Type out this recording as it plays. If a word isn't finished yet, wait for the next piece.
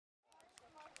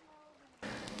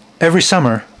Every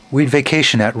summer, we'd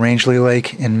vacation at Rangeley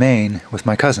Lake in Maine with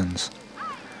my cousins.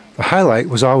 The highlight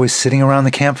was always sitting around the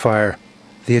campfire,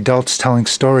 the adults telling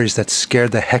stories that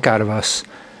scared the heck out of us,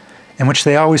 and which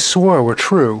they always swore were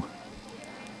true.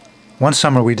 One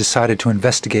summer we decided to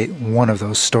investigate one of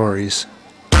those stories.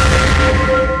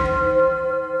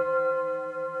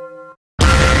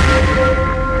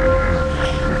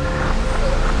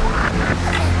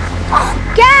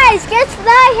 Guys, guess what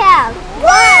I have?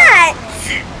 What?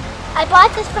 I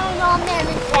bought this from an old man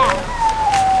and dad.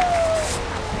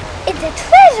 It's a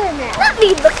treasure map. Let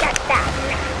me look at that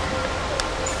map.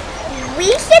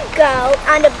 We should go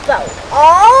on a boat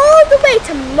all the way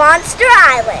to Monster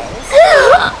Island.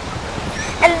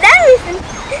 And then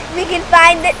we can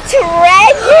find the treasure.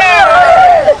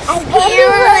 I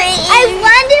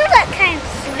wonder what kind of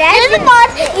treasure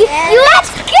it is.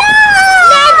 Let's go!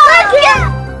 Let's go!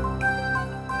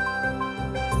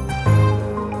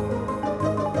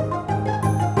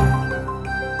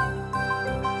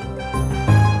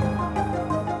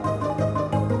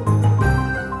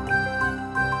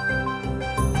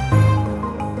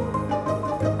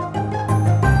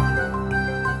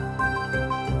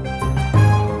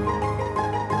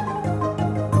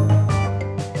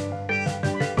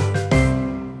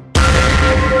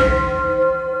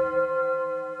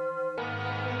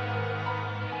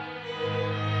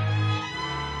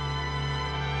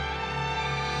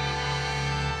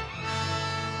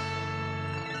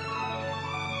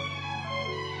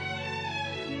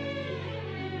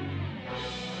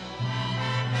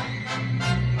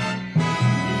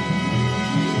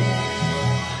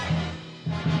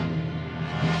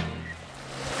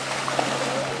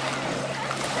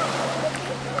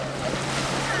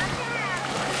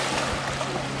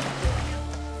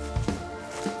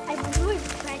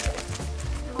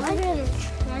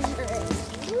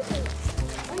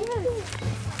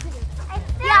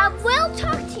 Yeah, we'll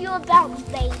talk to you about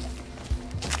later.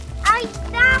 I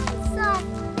found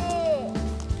something.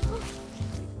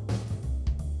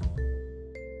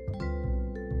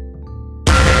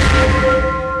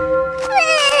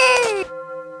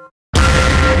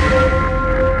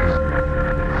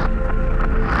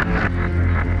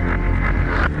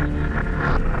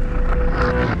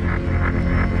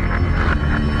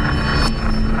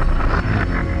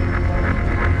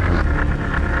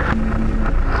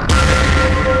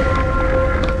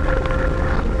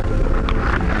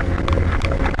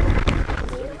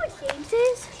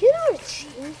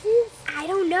 I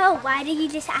don't know. Why did he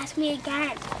just ask me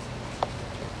again?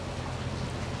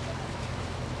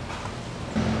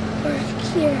 We're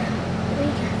here. We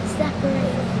got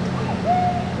separated.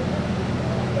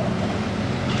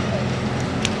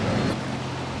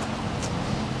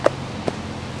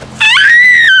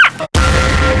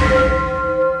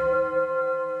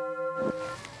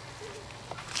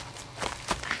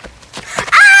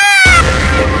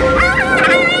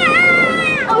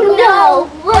 Oh no!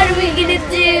 What are we gonna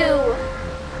do?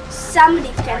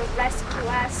 Somebody's gonna rescue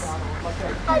us.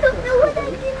 I don't know what I'm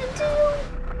gonna do.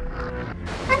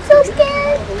 I'm so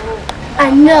scared. I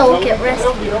know we'll get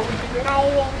rescued. I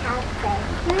even have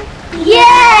faith.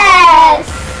 Yes!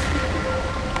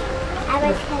 I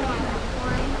was gonna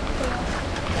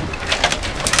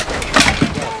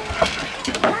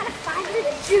we gotta find the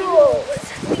jewels.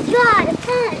 We gotta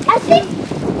find. I think.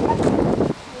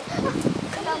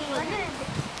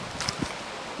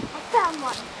 I found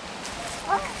one.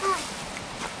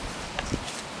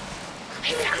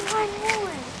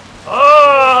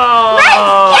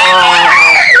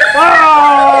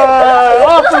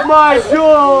 Off of my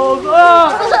jewels!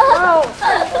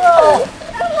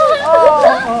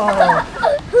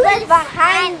 What's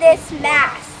behind this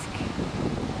mask?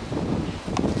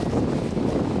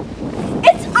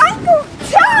 It's Uncle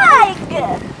Doug!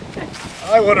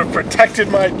 I would have protected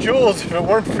my jewels if it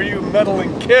weren't for you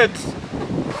meddling kids.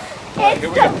 It's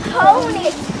the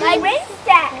pony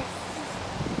princess.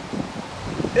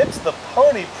 It's the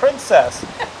pony princess.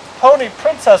 Pony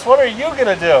princess, what are you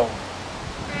gonna do?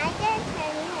 I'm gonna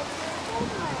turn you into a good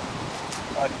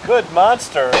one. A good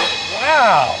monster?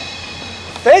 Wow!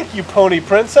 Thank you, pony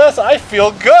princess. I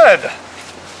feel good.